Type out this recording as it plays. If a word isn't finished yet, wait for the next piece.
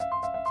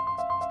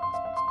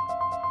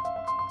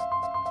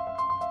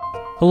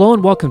Hello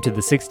and welcome to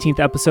the 16th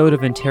episode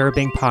of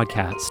Interrobang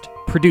Podcast,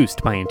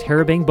 produced by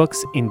Interrobang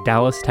Books in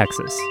Dallas,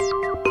 Texas.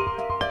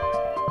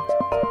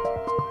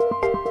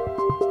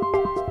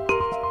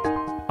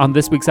 On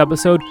this week's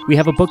episode, we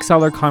have a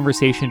bookseller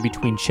conversation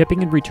between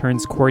shipping and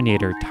returns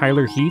coordinator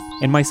Tyler Heath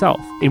and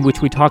myself, in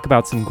which we talk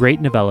about some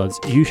great novellas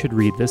you should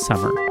read this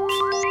summer.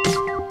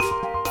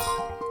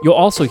 You'll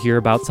also hear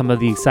about some of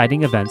the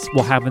exciting events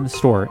we'll have in the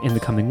store in the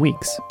coming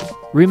weeks.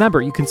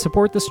 Remember, you can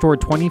support the store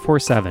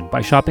 24/7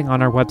 by shopping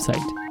on our website,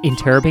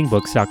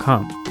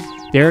 interrobangbooks.com.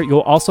 There,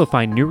 you'll also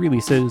find new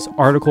releases,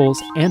 articles,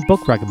 and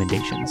book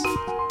recommendations.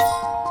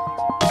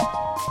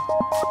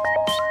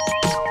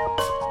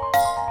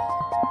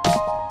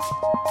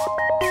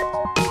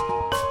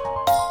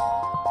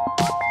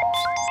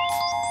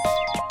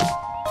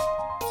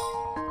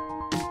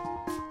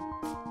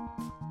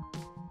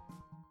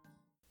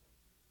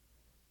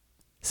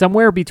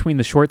 Somewhere between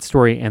the short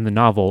story and the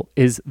novel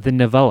is the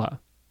novella,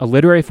 a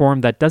literary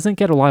form that doesn't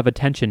get a lot of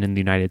attention in the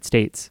United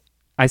States.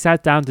 I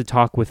sat down to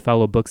talk with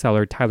fellow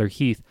bookseller Tyler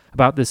Heath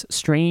about this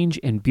strange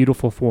and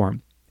beautiful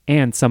form,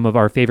 and some of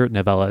our favorite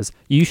novellas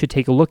you should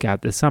take a look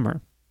at this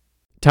summer.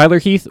 Tyler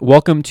Heath,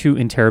 welcome to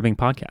Interrobang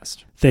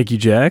Podcast. Thank you,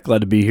 Jack.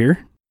 Glad to be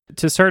here.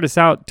 To start us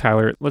out,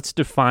 Tyler, let's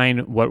define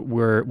what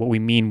we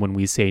mean when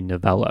we say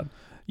novella.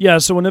 Yeah,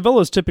 so a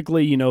novella is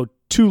typically,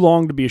 too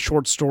long to be a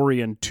short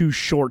story and too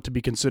short to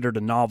be considered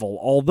a novel,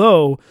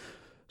 although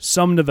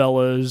some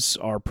novellas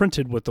are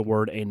printed with the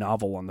word a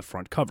novel on the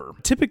front cover.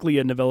 Typically,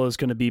 a novella is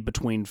going to be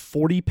between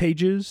 40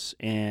 pages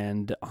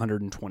and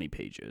 120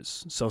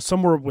 pages, so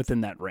somewhere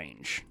within that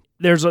range.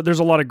 There's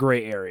a lot of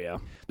gray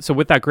area. So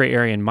with that gray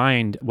area in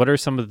mind, what are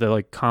some of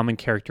the common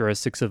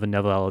characteristics of a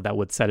novella that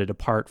would set it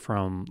apart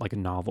from a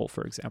novel,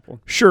 for example?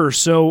 Sure.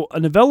 So a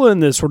novella in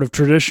this sort of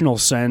traditional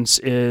sense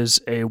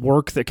is a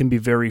work that can be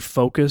very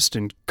focused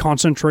and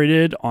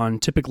concentrated on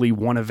typically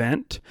one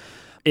event.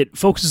 It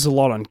focuses a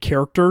lot on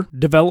character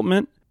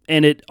development,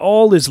 and it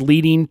all is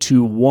leading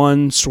to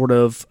one sort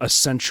of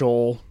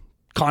essential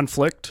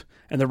conflict,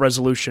 and the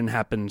resolution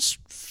happens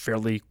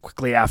fairly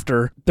quickly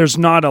after. There's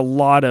not a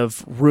lot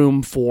of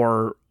room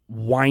for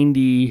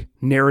windy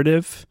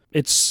narrative.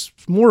 It's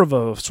more of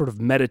a sort of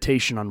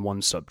meditation on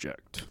one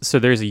subject. So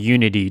there's a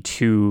unity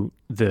to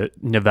the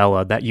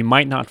novella that you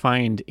might not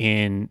find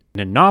in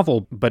a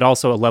novel, but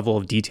also a level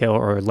of detail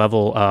or a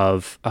level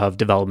of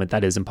development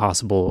that is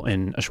impossible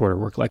in a shorter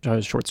work like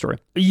a short story.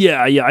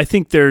 Yeah. I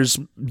think there's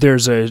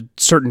a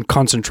certain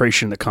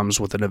concentration that comes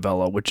with a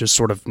novella, which is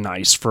sort of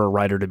nice for a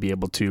writer to be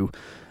able to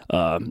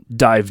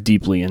dive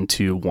deeply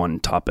into one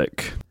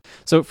topic.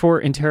 So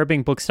for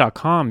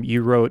interrobangbooks.com,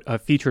 you wrote a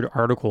featured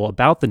article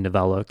about the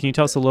novella. Can you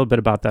tell us a little bit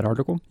about that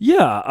article?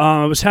 Yeah,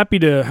 I was happy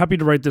to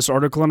write this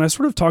article, and I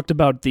sort of talked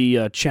about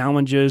the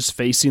challenges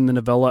facing the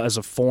novella as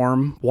a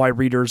form, why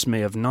readers may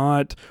have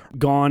not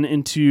gone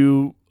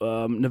into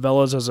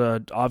novellas as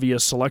an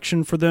obvious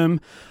selection for them.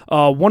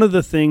 One of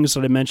the things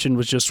that I mentioned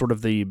was just sort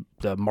of the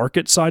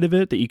market side of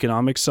it, the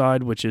economic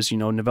side, which is,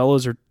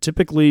 novellas are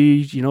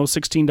typically,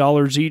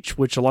 $16 each,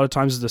 which a lot of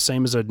times is the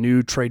same as a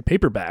new trade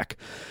paperback.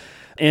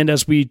 And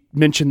as we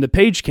mentioned, the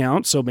page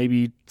count, so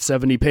maybe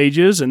 70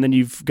 pages, and then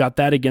you've got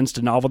that against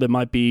a novel that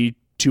might be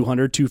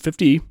 200,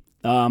 250.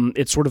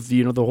 It's sort of,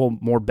 the whole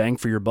more bang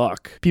for your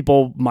buck.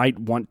 People might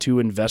want to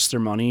invest their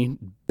money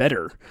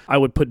better. I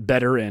would put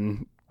better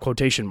in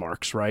quotation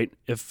marks, right?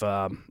 If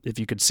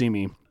you could see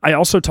me. I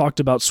also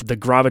talked about the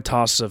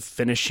gravitas of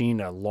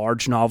finishing a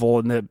large novel.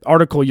 In the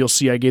article, you'll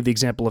see I gave the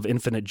example of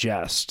Infinite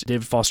Jest,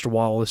 David Foster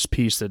Wallace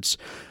piece that's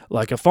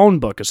like a phone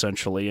book,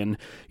 essentially. And,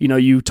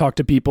 you talk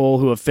to people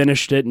who have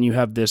finished it and you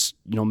have this,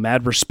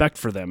 mad respect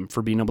for them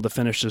for being able to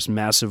finish this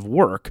massive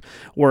work.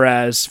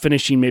 Whereas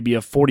finishing maybe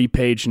a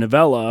 40-page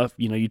novella,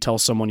 you tell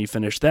someone you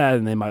finished that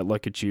and they might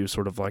look at you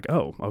sort of like,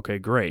 oh, okay,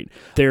 great.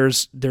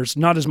 There's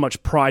not as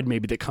much pride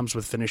maybe that comes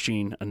with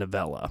finishing a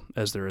novella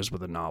as there is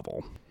with a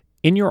novel.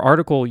 In your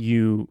article,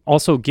 you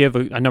also give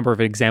a number of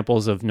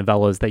examples of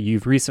novellas that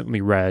you've recently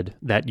read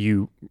that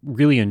you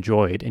really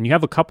enjoyed, and you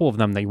have a couple of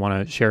them that you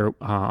want to share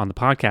on the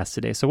podcast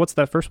today. So what's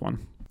that first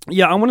one?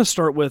 Yeah, I want to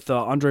start with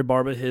Andre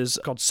Barba, his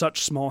called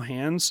Such Small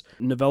Hands,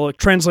 novella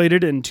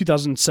translated in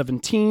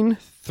 2017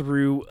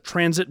 through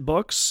Transit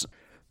Books.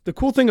 The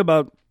cool thing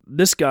about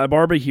this guy,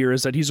 Barba, here,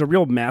 is that he's a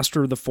real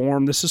master of the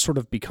form. This has sort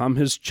of become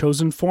his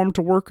chosen form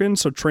to work in.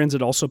 So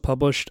Transit also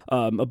published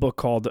a book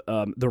called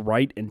The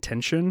Right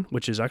Intention,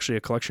 which is actually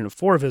a collection of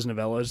 4 of his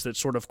novellas that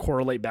sort of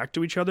correlate back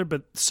to each other.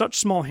 But Such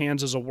Small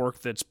Hands is a work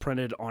that's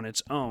printed on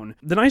its own.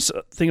 The nice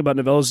thing about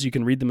novellas is you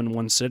can read them in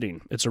one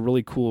sitting. It's a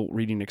really cool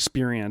reading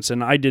experience.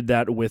 And I did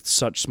that with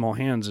Such Small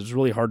Hands. It's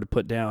really hard to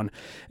put down.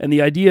 And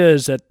the idea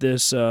is that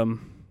this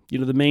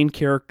the main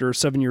character,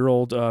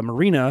 7-year-old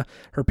Marina,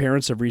 her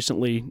parents have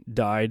recently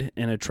died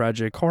in a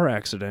tragic car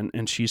accident,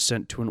 and she's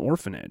sent to an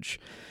orphanage.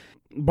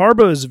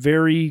 Barba is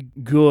very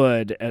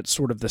good at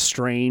sort of the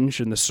strange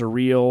and the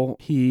surreal.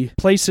 He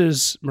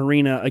places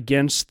Marina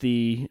against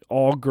the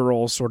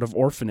all-girls sort of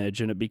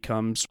orphanage, and it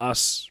becomes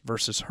us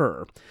versus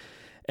her.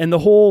 And the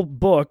whole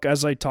book,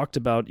 as I talked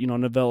about,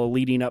 novella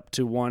leading up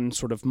to one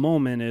sort of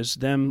moment is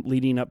them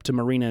leading up to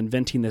Marina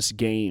inventing this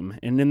game.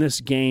 And in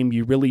this game,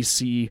 you really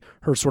see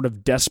her sort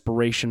of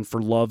desperation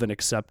for love and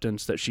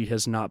acceptance that she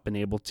has not been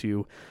able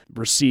to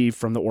receive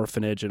from the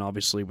orphanage and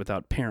obviously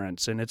without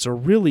parents. And it's a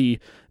really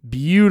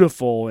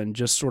beautiful and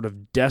just sort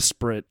of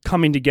desperate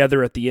coming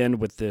together at the end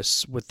with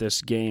this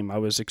game. I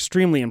was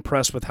extremely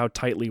impressed with how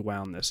tightly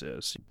wound this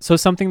is. So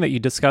something that you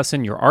discuss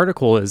in your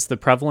article is the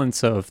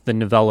prevalence of the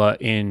novella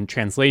in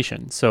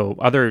translation. So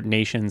other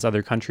nations,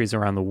 other countries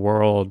around the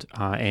world,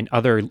 and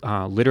other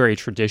literary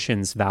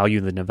traditions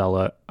value the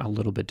novella a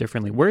little bit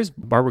differently. Where is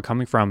Barbara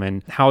coming from,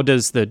 and how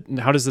does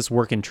this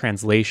work in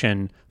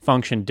translation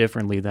function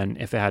differently than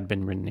if it had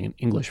been written in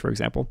English, for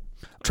example?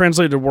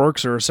 Translated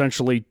works are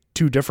essentially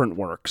two different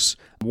works.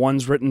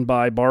 One's written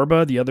by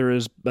Barba, the other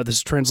is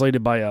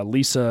translated by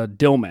Lisa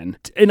Dillman.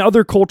 In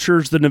other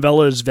cultures, the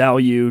novella is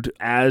valued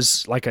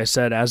as, like I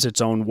said, as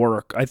its own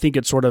work. I think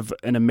it's sort of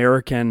an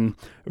American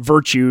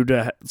virtue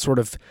to sort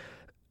of,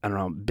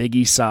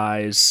 Biggie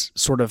size,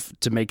 sort of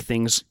to make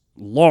things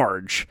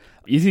large.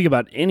 You think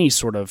about any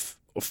sort of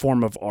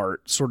form of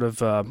art, sort of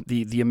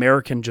the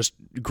American just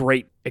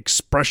great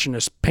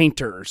expressionist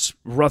painters,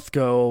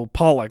 Rothko,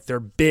 Pollock, they're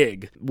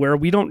big, where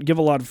we don't give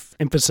a lot of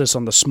emphasis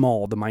on the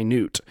small, the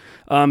minute.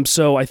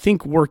 So I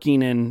think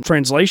working in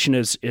translation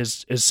is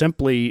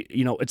simply,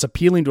 it's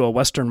appealing to a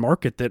Western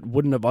market that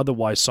wouldn't have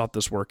otherwise sought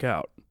this work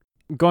out.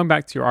 Going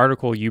back to your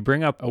article, you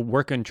bring up a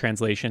work in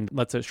translation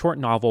that's a short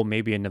novel,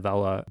 maybe a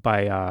novella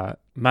by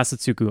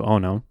Masatsugu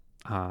Ono,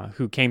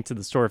 who came to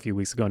the store a few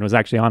weeks ago and was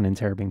actually on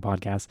Interrobang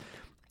podcast.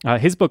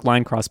 His book,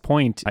 Line Cross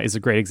Point, is a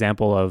great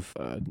example of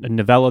a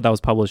novella that was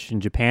published in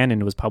Japan,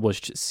 and it was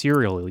published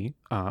serially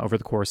over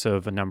the course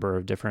of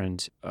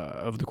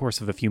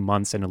a few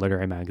months in a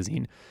literary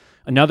magazine.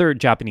 Another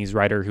Japanese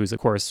writer who's, of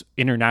course,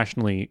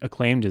 internationally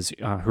acclaimed is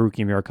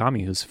Haruki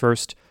Murakami, whose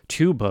first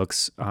two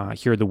books,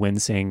 Hear the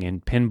Wind Sing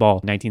and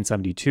Pinball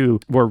 1972,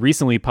 were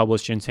recently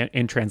published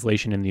in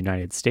translation in the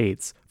United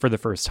States for the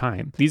first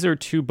time. These are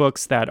two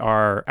books that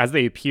are, as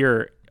they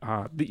appear,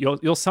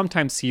 you'll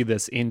sometimes see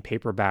this in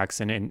paperbacks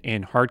and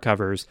in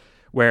hardcovers,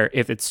 where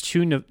if it's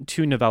two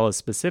novellas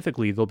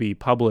specifically, they'll be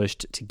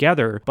published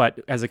together, but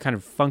as a kind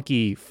of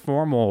funky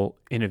formal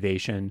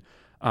innovation.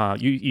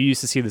 You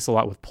used to see this a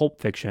lot with pulp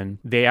fiction.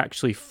 They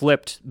actually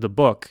flipped the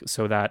book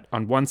so that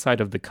on one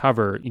side of the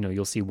cover,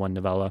 you'll see one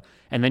novella,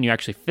 and then you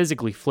actually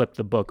physically flip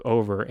the book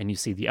over and you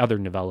see the other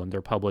novella, and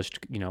they're published,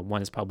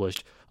 one is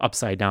published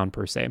upside down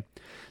per se.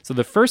 So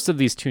the first of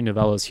these two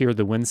novellas, Hear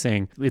the Wind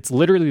Sing, it's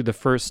literally the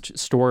first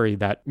story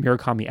that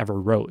Murakami ever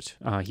wrote.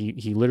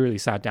 He literally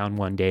sat down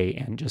one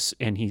day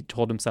and he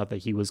told himself that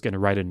he was going to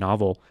write a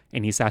novel,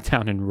 and he sat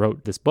down and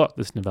wrote this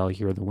novella,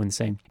 Hear the Wind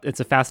Sing. It's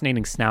a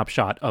fascinating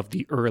snapshot of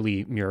the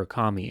early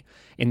Murakami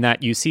in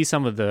that you see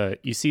some of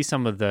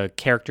the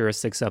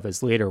characteristics of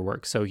his later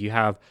work. So you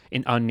have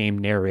an unnamed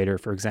narrator,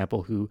 for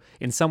example, who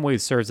in some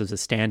ways serves as a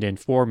stand-in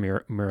for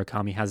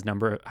Murakami,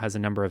 has a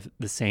number of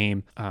the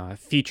same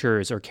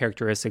features or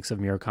characteristics of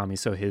Murakami.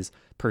 So his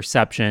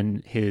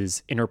perception,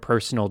 his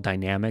interpersonal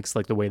dynamics,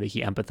 like the way that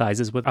he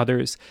empathizes with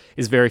others,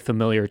 is very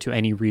familiar to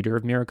any reader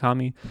of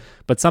Murakami.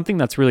 But something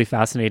that's really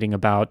fascinating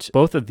about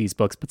both of these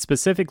books, but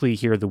specifically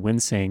Hear the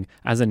Wind Sing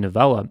as a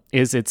novella,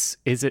 is it,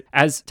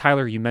 as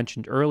Tyler, you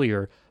mentioned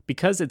earlier,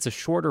 because it's a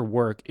shorter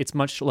work, it's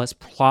much less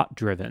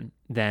plot-driven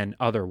than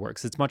other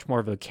works. It's much more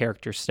of a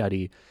character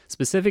study,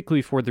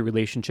 specifically for the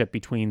relationship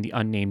between the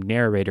unnamed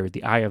narrator,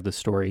 the eye of the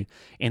story,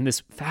 and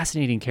this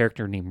fascinating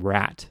character named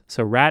Rat.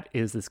 So Rat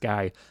is this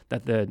guy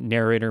that the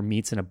narrator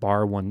meets in a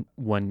bar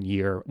one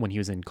year when he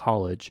was in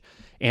college.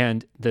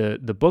 And the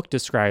book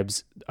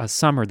describes a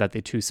summer that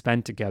they two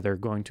spent together,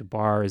 going to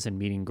bars and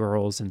meeting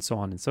girls and so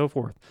on and so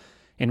forth.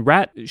 And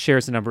Rat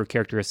shares a number of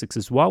characteristics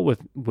as well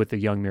with the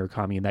young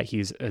Murakami, in that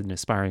he's an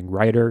aspiring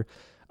writer,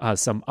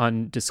 some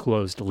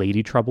undisclosed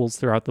lady troubles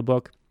throughout the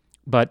book.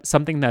 But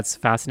something that's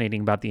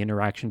fascinating about the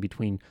interaction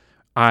between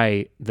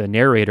the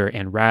narrator,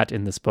 and Rat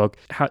in this book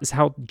is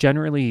how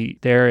generally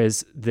there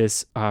is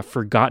this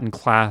forgotten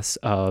class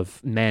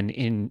of men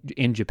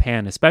in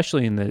Japan,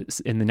 especially in the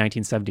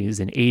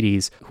 1970s and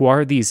 80s, who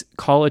are these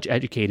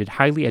college-educated,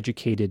 highly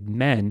educated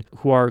men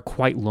who are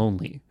quite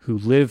lonely, who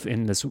live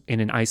in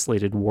an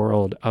isolated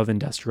world of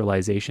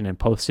industrialization and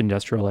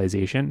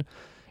post-industrialization,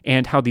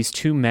 and how these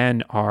two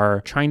men are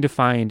trying to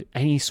find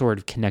any sort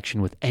of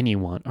connection with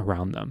anyone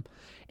around them.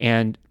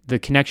 And the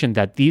connection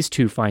that these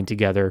two find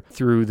together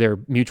through their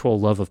mutual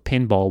love of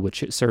pinball,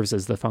 which serves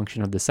as the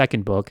function of the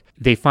second book,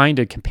 they find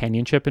a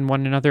companionship in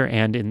one another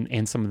and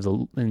in some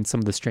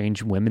of the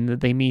strange women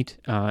that they meet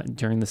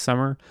during the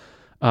summer.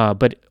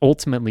 But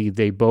ultimately,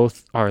 they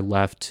both are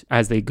left,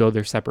 as they go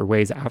their separate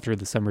ways after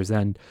the summer's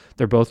end,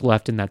 they're both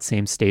left in that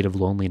same state of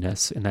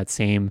loneliness and that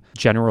same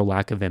general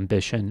lack of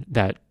ambition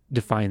that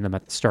defined them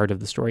at the start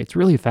of the story. It's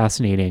really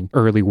fascinating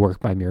early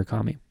work by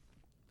Murakami.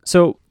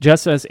 So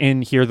just as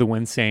in Hear the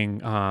Wind Sing,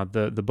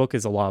 the book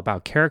is a lot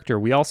about character,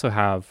 we also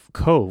have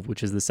Cove,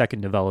 which is the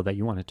second novella that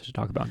you wanted to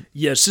talk about.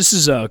 Yes, this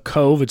is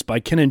Cove. It's by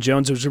Kenan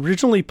Jones. It was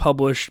originally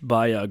published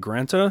by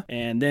Granta,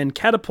 and then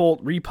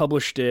Catapult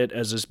republished it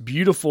as this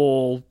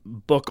beautiful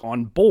book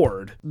on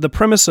board. The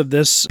premise of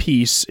this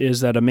piece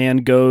is that a man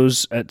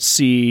goes at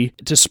sea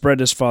to spread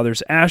his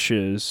father's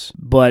ashes,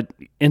 but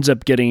ends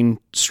up getting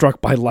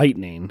struck by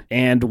lightning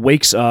and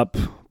wakes up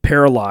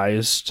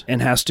paralyzed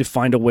and has to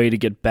find a way to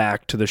get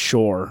back to the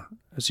shore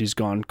as he's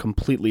gone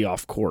completely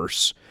off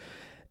course.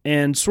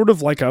 And sort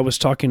of like I was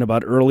talking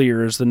about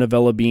earlier, is the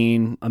novella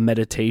being a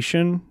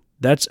meditation.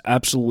 That's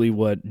absolutely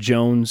what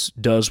Jones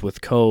does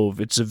with Cove.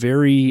 It's a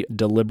very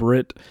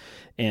deliberate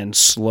and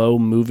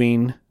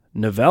slow-moving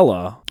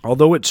novella.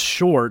 Although it's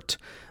short,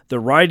 the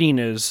writing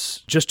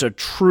is just a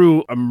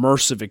true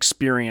immersive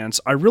experience.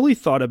 I really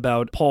thought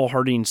about Paul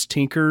Harding's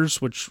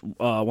Tinkers, which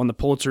won the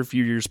Pulitzer a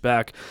few years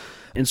back,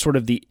 and sort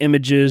of the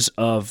images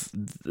of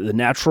the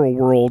natural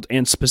world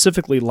and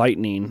specifically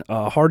lightning.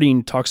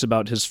 Harding talks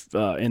about his,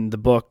 in the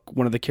book,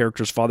 one of the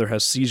characters' father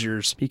has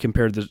seizures. He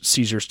compared the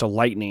seizures to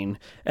lightning.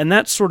 And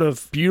that sort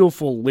of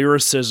beautiful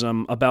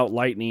lyricism about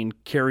lightning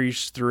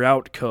carries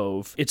throughout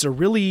Cove. It's a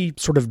really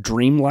sort of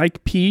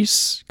dreamlike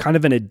piece, kind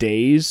of in a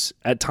daze.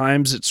 At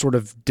times it's sort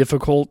of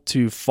difficult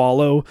to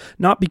follow,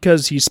 not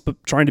because he's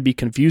trying to be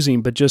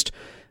confusing, but just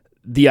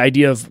the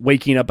idea of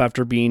waking up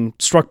after being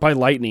struck by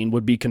lightning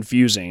would be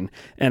confusing.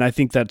 And I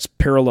think that's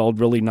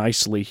paralleled really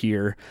nicely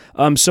here.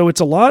 So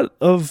it's a lot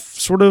of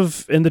sort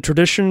of in the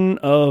tradition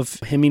of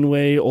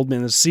Hemingway, Old Man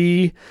and the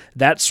Sea,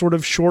 that sort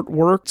of short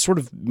work, sort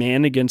of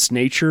man against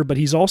nature, but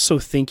he's also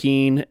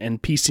thinking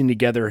and piecing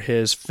together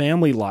his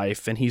family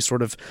life. And he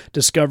sort of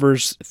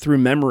discovers through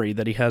memory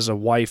that he has a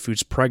wife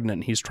who's pregnant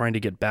and he's trying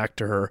to get back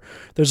to her.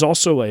 There's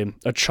also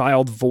a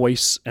child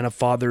voice and a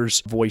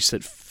father's voice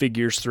that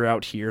figures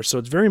throughout here. So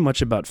it's very much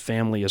about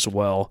family as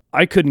well.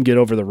 I couldn't get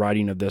over the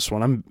writing of this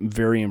one. I'm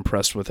very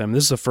impressed with him.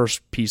 This is the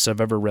first piece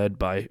I've ever read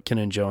by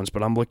Kenan Jones,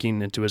 but I'm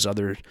looking into his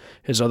other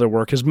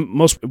work. His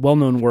most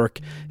well-known work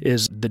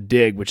is The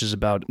Dig, which is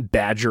about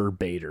badger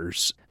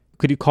baiters.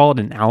 Could you call it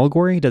an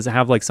allegory? Does it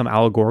have like some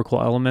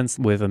allegorical elements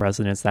with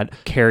resonance that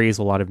carries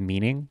a lot of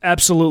meaning?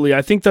 Absolutely.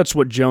 I think that's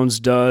what Jones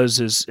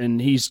does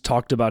and he's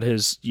talked about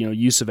his,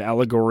 use of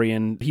allegory,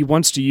 and he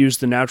wants to use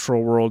the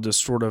natural world as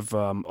sort of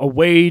a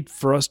way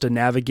for us to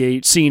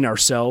navigate seeing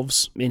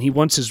ourselves. And he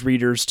wants his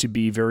readers to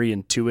be very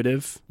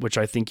intuitive, which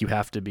I think you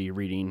have to be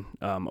reading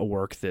a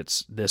work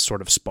that's this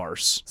sort of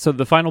sparse. So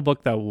the final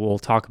book that we'll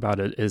talk about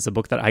is a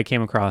book that I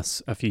came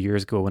across a few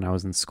years ago when I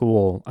was in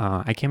school.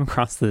 I came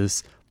across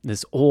this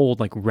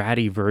old, like,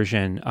 ratty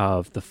version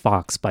of The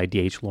Fox by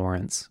D.H.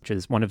 Lawrence, which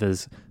is one of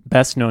his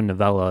best-known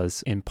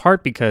novellas, in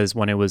part because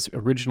when it was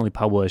originally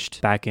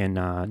published back in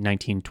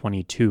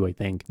 1922, I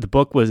think, the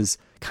book was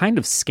kind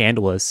of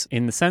scandalous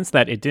in the sense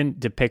that it didn't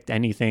depict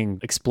anything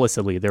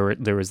explicitly.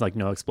 There was like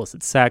no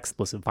explicit sex,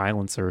 explicit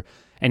violence, or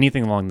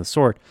anything along the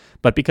sort.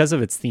 But because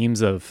of its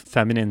themes of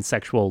feminine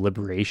sexual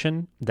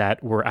liberation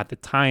that were at the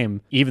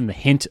time, even the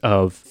hint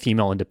of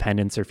female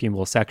independence or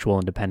female sexual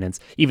independence,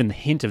 even the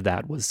hint of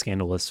that was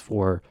scandalous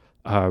for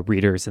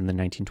readers in the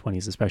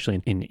 1920s,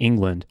 especially in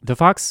England. The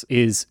Fox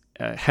is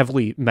a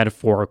heavily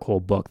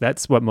metaphorical book.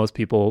 That's what most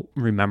people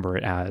remember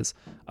it as,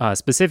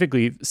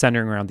 specifically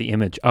centering around the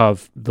image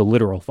of the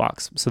literal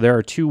fox. So there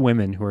are two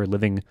women who are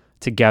living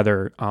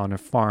together on a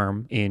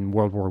farm in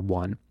World War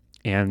I.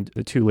 And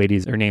the two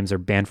ladies, their names are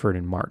Banford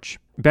and March.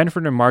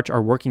 Banford and March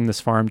are working this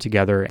farm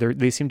together.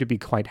 They seem to be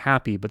quite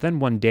happy. But then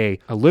one day,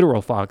 a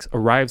literal fox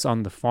arrives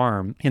on the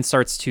farm and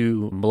starts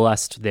to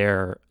molest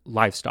their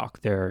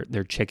livestock, their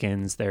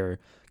chickens, their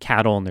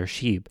cattle, and their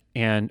sheep.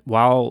 And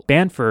while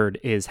Banford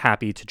is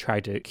happy to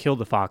try to kill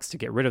the fox to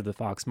get rid of the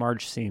fox,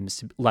 Marge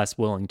seems less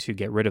willing to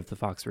get rid of the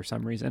fox for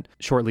some reason.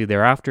 Shortly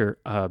thereafter,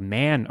 a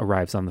man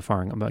arrives on the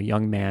farm, a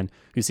young man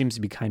who seems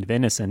to be kind of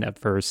innocent at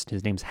first.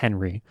 His name's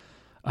Henry.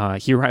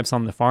 He arrives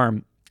on the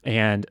farm,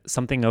 and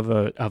something of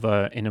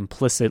an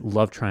implicit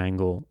love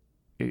triangle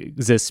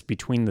exists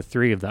between the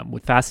three of them,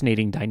 with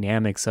fascinating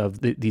dynamics of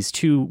these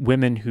two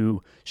women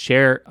who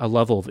share a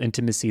level of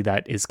intimacy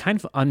that is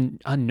kind of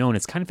unknown.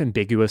 It's kind of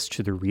ambiguous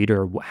to the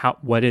reader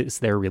what is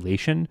their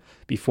relation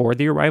before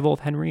the arrival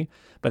of Henry.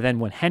 But then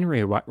when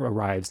Henry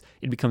arrives,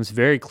 it becomes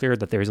very clear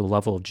that there's a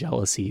level of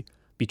jealousy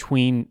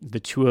between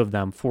the two of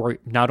them, for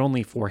not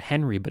only for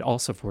Henry but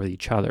also for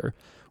each other,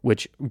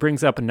 which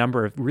brings up a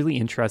number of really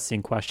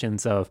interesting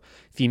questions of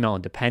female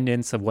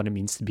independence, of what it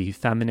means to be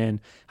feminine,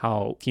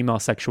 how female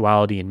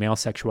sexuality and male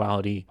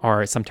sexuality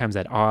are sometimes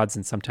at odds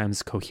and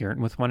sometimes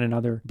coherent with one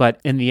another. But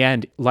in the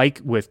end,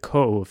 like with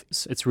Cove,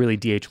 it's really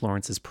D.H.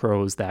 Lawrence's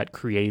prose that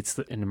creates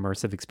an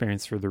immersive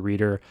experience for the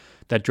reader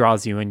that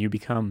draws you, and you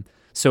become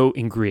so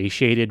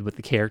ingratiated with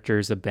the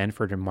characters of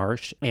Banford and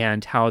March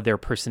and how their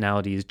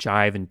personalities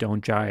jive and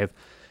don't jive.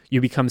 You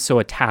become so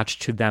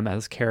attached to them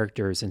as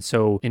characters and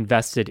so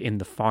invested in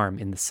the farm,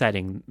 in the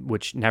setting,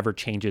 which never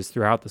changes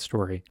throughout the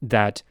story,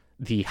 that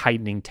the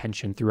heightening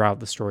tension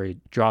throughout the story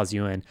draws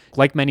you in.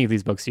 Like many of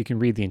these books, you can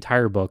read the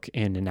entire book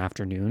in an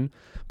afternoon,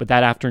 but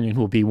that afternoon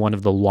will be one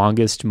of the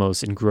longest,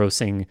 most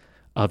engrossing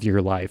of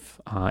your life.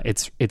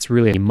 It's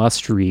really a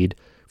must read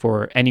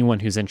for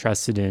anyone who's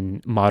interested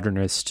in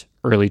modernist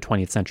early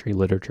 20th century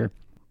literature.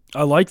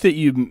 I like that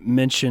you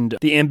mentioned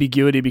the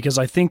ambiguity, because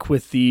I think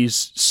with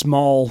these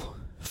small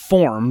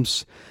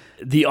forms,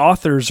 the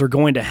authors are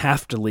going to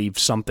have to leave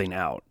something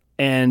out.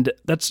 And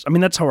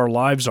that's how our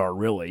lives are,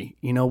 really.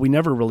 You know, we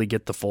never really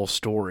get the full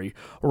story.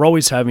 We're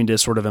always having to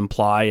sort of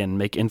imply and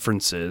make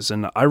inferences,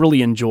 and I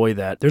really enjoy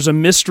that. There's a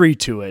mystery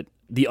to it.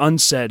 The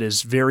unsaid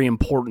is very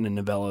important in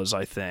novellas,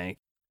 I think.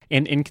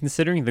 And in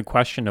considering the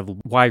question of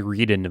why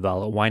read a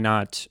novella, why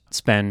not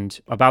spend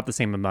about the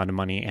same amount of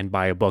money and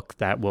buy a book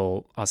that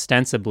will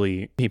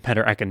ostensibly be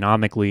better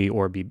economically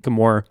or be a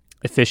more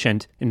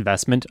efficient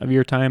investment of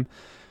your time?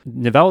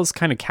 Novellas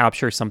kind of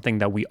capture something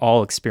that we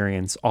all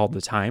experience all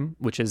the time,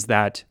 which is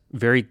that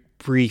very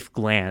brief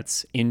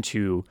glance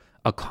into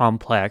a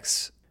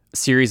complex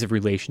series of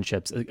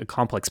relationships, a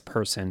complex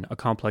person, a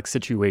complex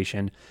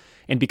situation.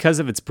 And because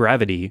of its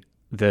brevity,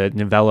 the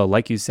novella,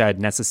 like you said,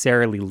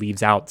 necessarily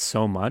leaves out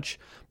so much,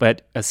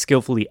 but a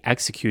skillfully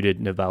executed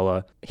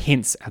novella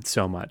hints at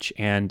so much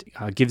and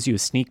gives you a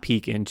sneak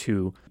peek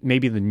into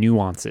maybe the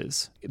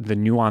nuances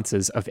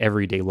of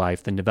everyday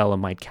life. The novella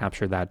might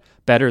capture that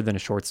better than a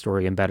short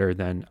story and better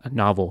than a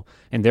novel,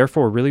 and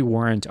therefore really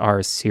warrant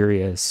our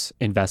serious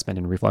investment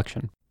and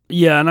reflection.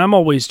 Yeah, and I'm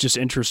always just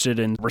interested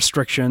in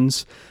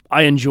restrictions.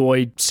 I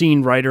enjoy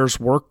seeing writers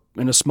work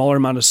in a smaller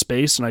amount of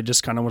space, and I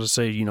just kind of want to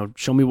say,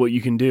 show me what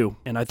you can do.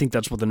 And I think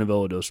that's what the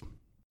novella does.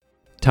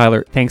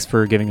 Tyler, thanks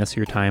for giving us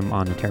your time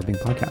on the Terrapin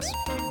Podcast.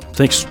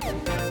 Thanks.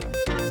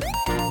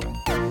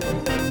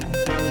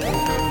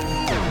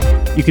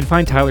 You can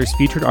find Tyler's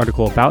featured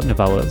article about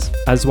novellas,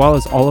 as well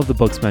as all of the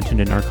books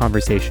mentioned in our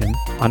conversation,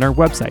 on our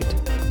website,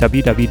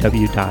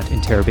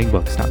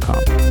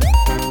 www.interrobangbooks.com.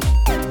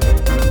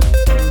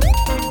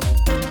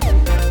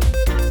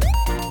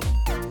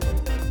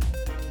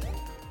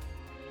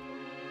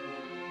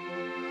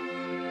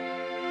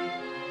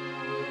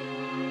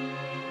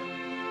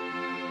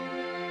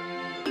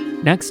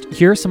 Next,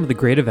 here are some of the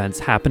great events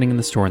happening in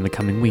the store in the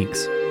coming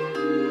weeks.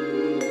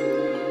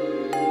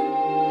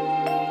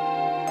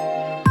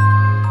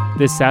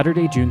 This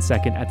Saturday, June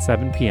 2nd at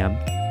 7 p.m.,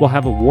 we'll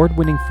have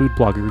award-winning food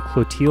blogger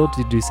Clotilde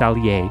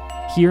Dusalier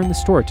here in the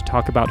store to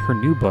talk about her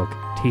new book,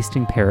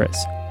 Tasting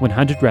Paris,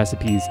 100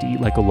 Recipes to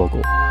Eat Like a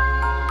Local.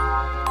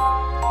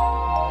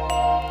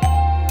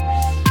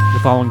 The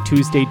following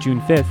Tuesday,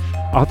 June 5th,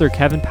 author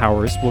Kevin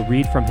Powers will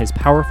read from his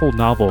powerful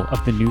novel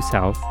of the New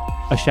South,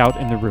 A Shout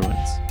in the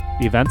Ruins.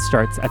 The event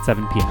starts at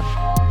 7 p.m.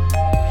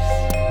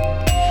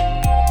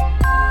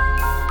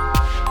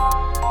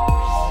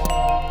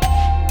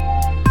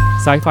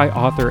 Sci-fi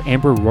author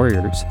Amber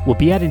Royers will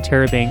be at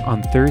Interrobang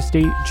on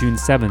Thursday, June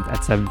 7th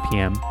at 7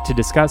 p.m. to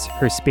discuss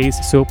her space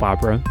soap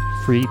opera,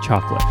 Free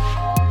Chocolate.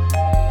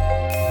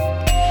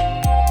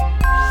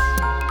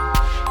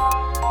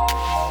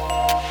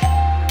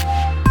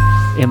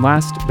 And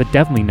last, but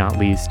definitely not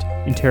least,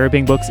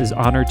 Interrobang Books is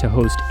honored to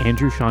host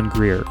Andrew Sean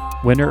Greer,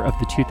 winner of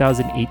the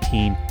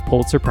 2018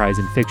 Pulitzer Prize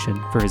in Fiction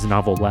for his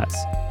novel Less,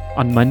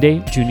 on Monday,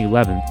 June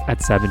 11th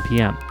at 7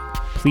 p.m.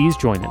 Please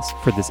join us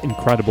for this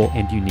incredible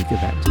and unique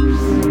event.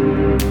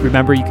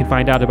 Remember, you can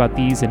find out about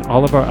these and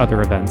all of our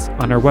other events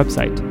on our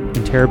website,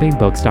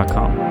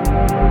 interrobangbooks.com.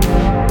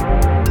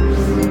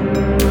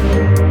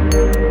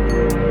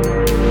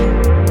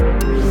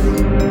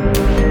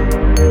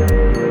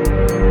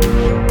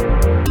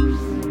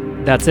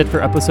 That's it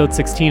for episode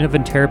 16 of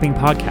Interrobang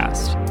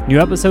Podcast. New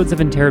episodes of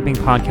Interrobang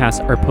Podcast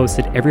are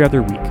posted every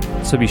other week,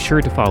 so be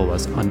sure to follow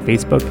us on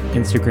Facebook,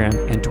 Instagram,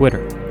 and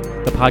Twitter.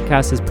 The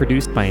podcast is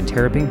produced by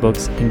Interrobang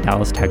Books in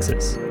Dallas,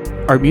 Texas.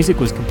 Our music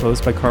was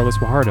composed by Carlos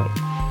Guajardo.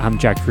 I'm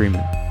Jack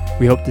Freeman.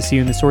 We hope to see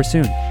you in the store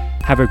soon.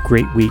 Have a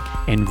great week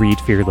and read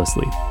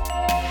fearlessly.